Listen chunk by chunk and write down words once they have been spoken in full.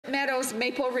Meadows,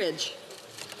 Maple Ridge.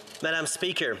 Madam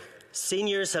Speaker,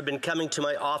 seniors have been coming to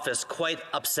my office quite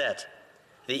upset.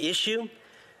 The issue?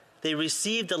 They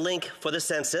received the link for the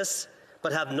census,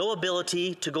 but have no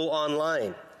ability to go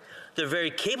online. They're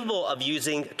very capable of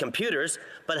using computers,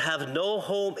 but have no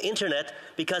home internet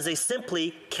because they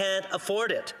simply can't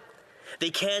afford it. They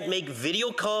can't make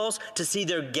video calls to see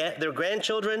their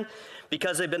grandchildren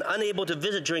because they've been unable to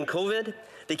visit during COVID.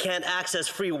 They can't access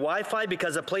free Wi-Fi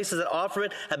because the places that offer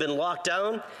it have been locked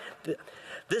down.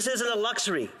 This isn't a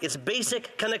luxury, it's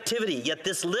basic connectivity, yet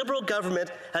this Liberal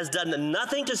government has done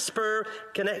nothing to spur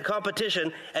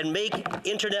competition and make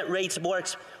internet rates more.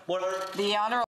 The Honourable